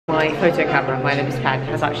my photo camera, my Olympus pen,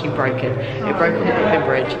 has actually broken. It broke on the Brooklyn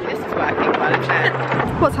Bridge. This is working well, isn't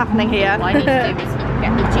it? What's happening here? What I need to do is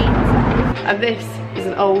get the jeans. And this is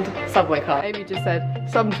an old subway car. Amy just said,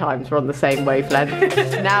 sometimes we're on the same wavelength.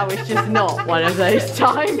 Now it's just not one of those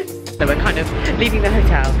times. So we're kind of leaving the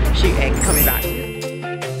hotel, shooting, coming back.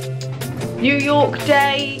 New York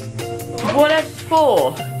day, whatever,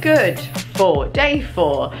 4. Good, 4, day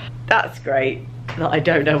 4. That's great that I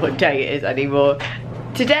don't know what day it is anymore.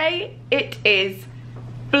 Today it is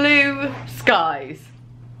blue skies.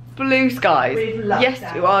 Blue skies. Yes,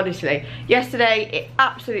 honestly. Yesterday it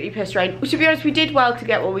absolutely pissed rain. To be honest, we did well to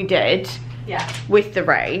get what we did. Yeah. With the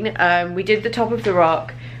rain. We did the top of the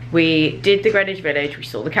rock. We did the Greenwich Village, we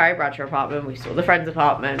saw the Carrie Bradshaw apartment, we saw the friend's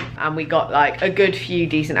apartment, and we got like a good few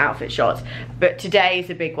decent outfit shots. But today is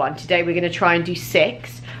a big one. Today we're gonna try and do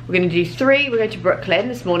 6. We're gonna do 3, we're going to Brooklyn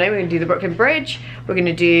this morning, we're gonna do the Brooklyn Bridge, we're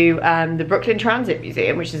gonna do the Brooklyn Transit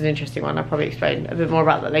Museum, which is an interesting one. I'll probably explain a bit more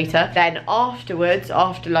about that later. Then afterwards,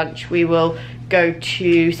 after lunch, we will go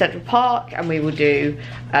to Central Park and we will do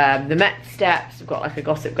the Met Steps. We've got like a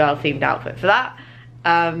Gossip Girl themed outfit for that.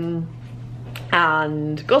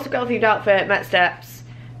 And Gossip Girl themed outfit, Met Steps,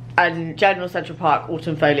 and general Central Park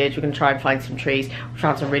autumn foliage. We're going to try and find some trees. We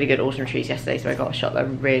found some really good autumn trees yesterday, so I got a shot that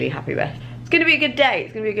I'm really happy with. It's going to be a good day.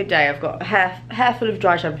 It's going to be a good day. I've got a hair full of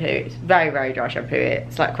dry shampoo. It's very, very dry shampoo.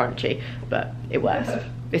 It's like crunchy, but it works.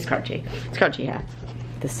 It's crunchy. It's crunchy hair.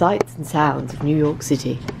 The sights and sounds of New York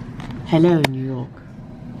City. Hello, New York.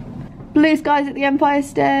 Blue skies at the Empire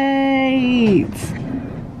State.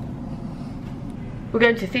 We're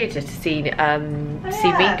going to theatre to see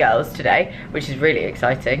Mean Girls today, which is really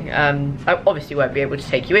exciting. I obviously won't be able to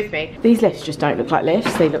take you with me. These lifts just don't look like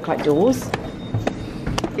lifts, they look like doors.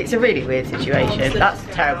 It's a really weird situation. That's a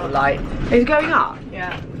terrible light. Is it going up?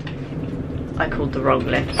 Yeah. I called the wrong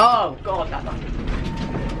lift. Oh God, that's up.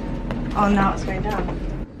 Oh, now it's going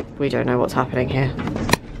down. We don't know what's happening here.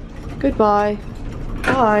 Goodbye.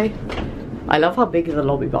 Bye. I love how big the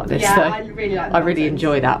lobby button is. Yeah, so I really like that. I really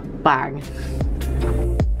enjoy that. Bang.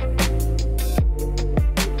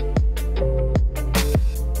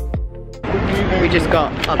 We just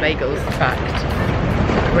got our bagels backed.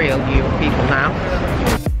 Real New York people now.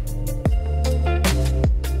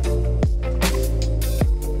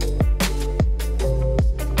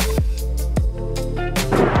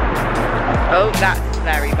 Oh, that's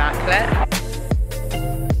very backlit.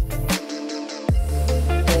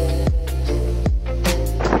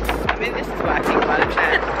 I mean, this is working well, isn't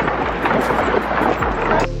it?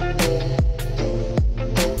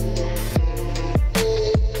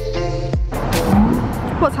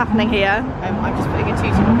 What's happening here? I'm just putting a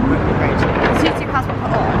tutu on the Brooklyn Bridge. The tutu has been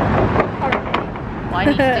put on. What I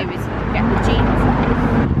need to do is get the jeans.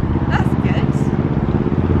 That's good.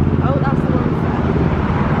 Oh, that's the one.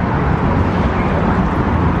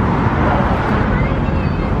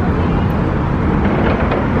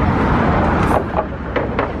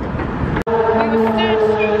 We were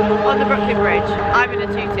stood on the Brooklyn Bridge. I'm in a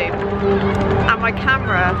tutu. And my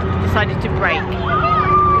camera decided to break.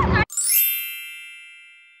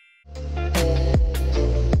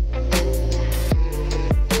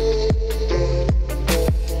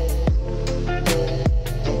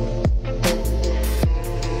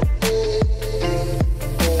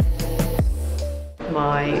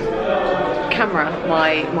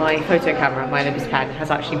 My photo camera, my Olympus pen,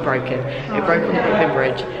 has actually broken. It broke on the Brooklyn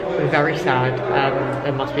Bridge. We're very sad.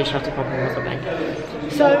 There must be a shutter problem or something.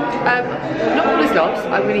 So, not all is lost.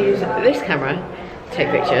 I'm going to use this camera to take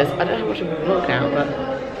pictures. I don't have much of a vlog now, but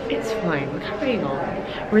it's fine. We're carrying on.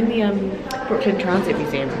 We're in the Brooklyn Transit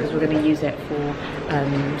Museum because we're going to use it for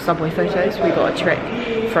subway photos. We got a trick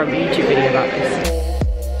from a YouTube video about this.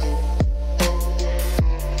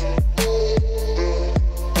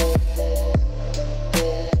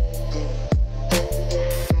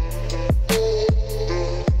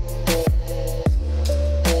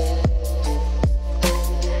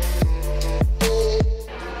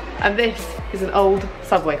 And this is an old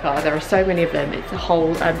subway car. There are so many of them. It's a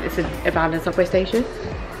whole, it's an abandoned subway station.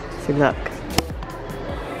 So look,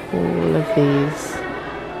 all of these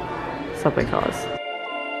subway cars.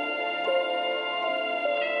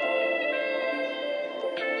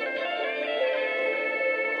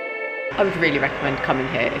 I would really recommend coming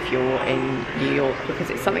here if you're in New York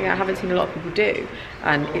because it's something I haven't seen a lot of people do,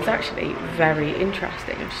 and it's actually very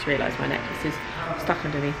interesting. I've just realised my necklace is stuck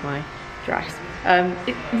underneath my dress.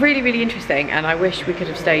 It's really, really interesting, and I wish we could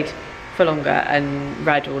have stayed for longer and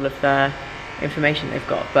read all of the information they've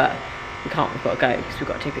got, but we can't. We've got to go because we've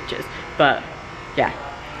got to take pictures. But yeah,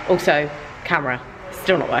 also camera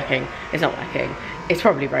still not working. It's not working. It's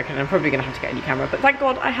probably broken. I'm probably going to have to get a new camera. But thank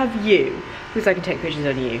God I have you, because I can take pictures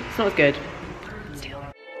on you. It's not as good. Still.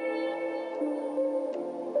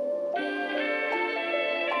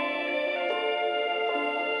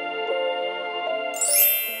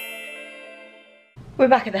 We're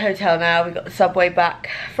back at the hotel now. We've got the subway back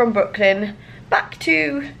from Brooklyn back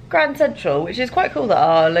to Grand Central, which is quite cool that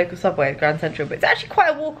our local subway is Grand Central, but it's actually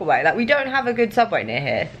quite a walk away. Like, we don't have a good subway near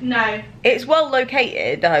here. No. It's well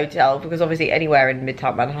located, the hotel, because obviously anywhere in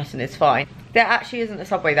Midtown Manhattan is fine. There actually isn't a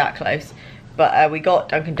subway that close, but we got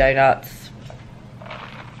Dunkin' Donuts,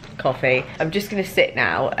 coffee. I'm just gonna sit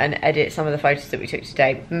now and edit some of the photos that we took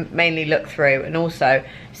today, mainly look through and also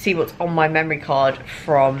see what's on my memory card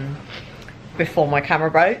from before my camera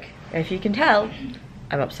broke. If you can tell,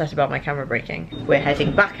 I'm upset about my camera breaking. We're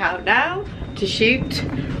heading back out now to shoot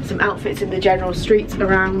some outfits in the general streets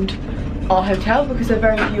around our hotel because they're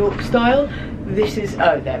very New York style. This is,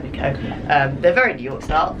 oh, there we go. They're very New York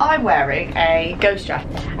style. I'm wearing a ghost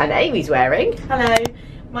jacket and Amy's wearing. Hello.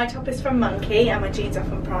 My top is from Monkey and my jeans are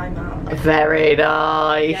from Primark. Very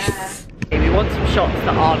nice. Yeah. We want some shots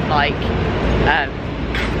that aren't like,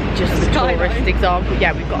 just the tourist example.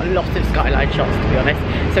 Yeah, we've got a lot of skyline shots, to be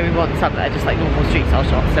honest, so we want some that are just like normal street style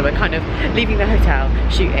shots. So we're kind of leaving the hotel,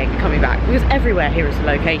 shooting, coming back, because everywhere here is a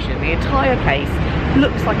location. The entire place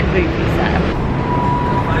looks like a movie set.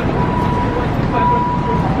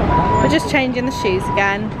 We're just changing the shoes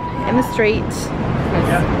again in the street.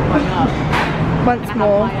 Once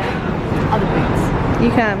more. Other boots.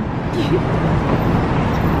 You can.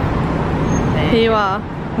 Here you are,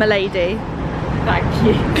 my lady. Thank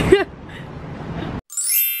you.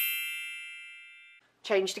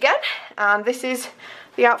 Changed again, and this is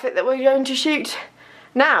the outfit that we're going to shoot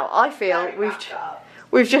now. I feel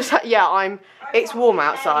we've just had, yeah, it's warm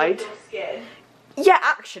outside. Yeah,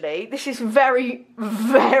 actually, this is very,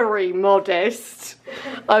 very modest.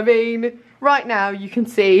 I mean, right now you can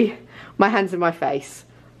see my hands and my face,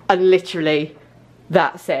 and literally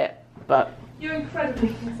that's it. But you're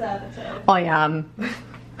incredibly conservative. I am.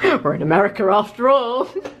 We're in America after all.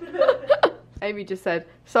 Amy just said,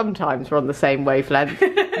 sometimes we're on the same wavelength.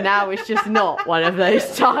 Now it's just not one of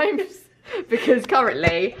those times. Because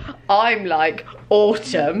currently, I'm like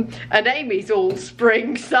autumn and Amy's all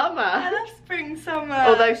spring, summer. I love spring, summer.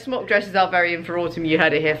 Although smock dresses are very in for autumn. You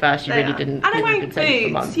heard it here first, you really didn't. And I'm wearing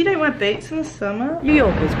boots. You don't wear boots in the summer. New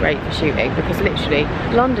York is great for shooting because literally,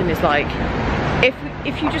 London is like,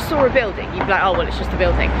 if you just saw a building, you'd be like, oh well, it's just a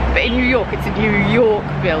building. But in New York, it's a New York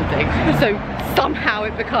building. So somehow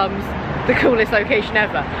it becomes the coolest location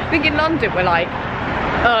ever. I think in London we're like,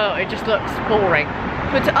 oh, it just looks boring.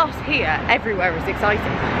 But to us here, everywhere is exciting.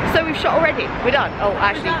 So we've shot already, we're done. Oh,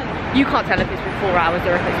 actually, you can't tell if it's been 4 hours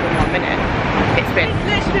or if it's been 1 minute. It's literally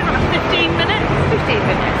been about 15 minutes. 15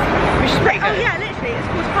 minutes, which is pretty good. Oh yeah, literally, it's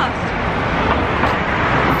 1/4 past.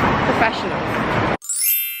 Professionals.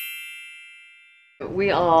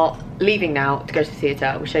 We are leaving now to go to the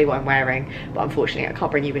theatre. We'll show you what I'm wearing, but unfortunately I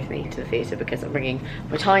can't bring you with me to the theatre because I'm bringing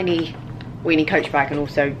my tiny weenie coach bag, and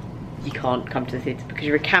also you can't come to the theatre because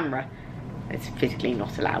you're a camera. It's physically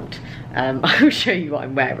not allowed. I will show you what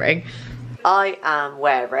I'm wearing. I am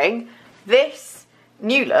wearing this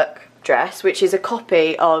new look dress, which is a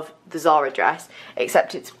copy of the Zara dress,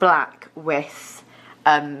 except it's black with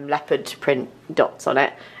leopard print dots on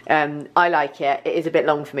it. I like it. It is a bit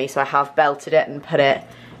long for me, so I have belted it and put it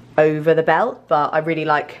over the belt, but I really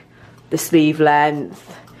like the sleeve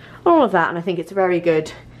length, all of that, and I think it's a very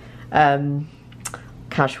good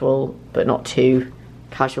casual, but not too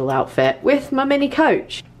casual outfit with my mini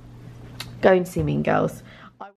coach. Going to see Mean Girls.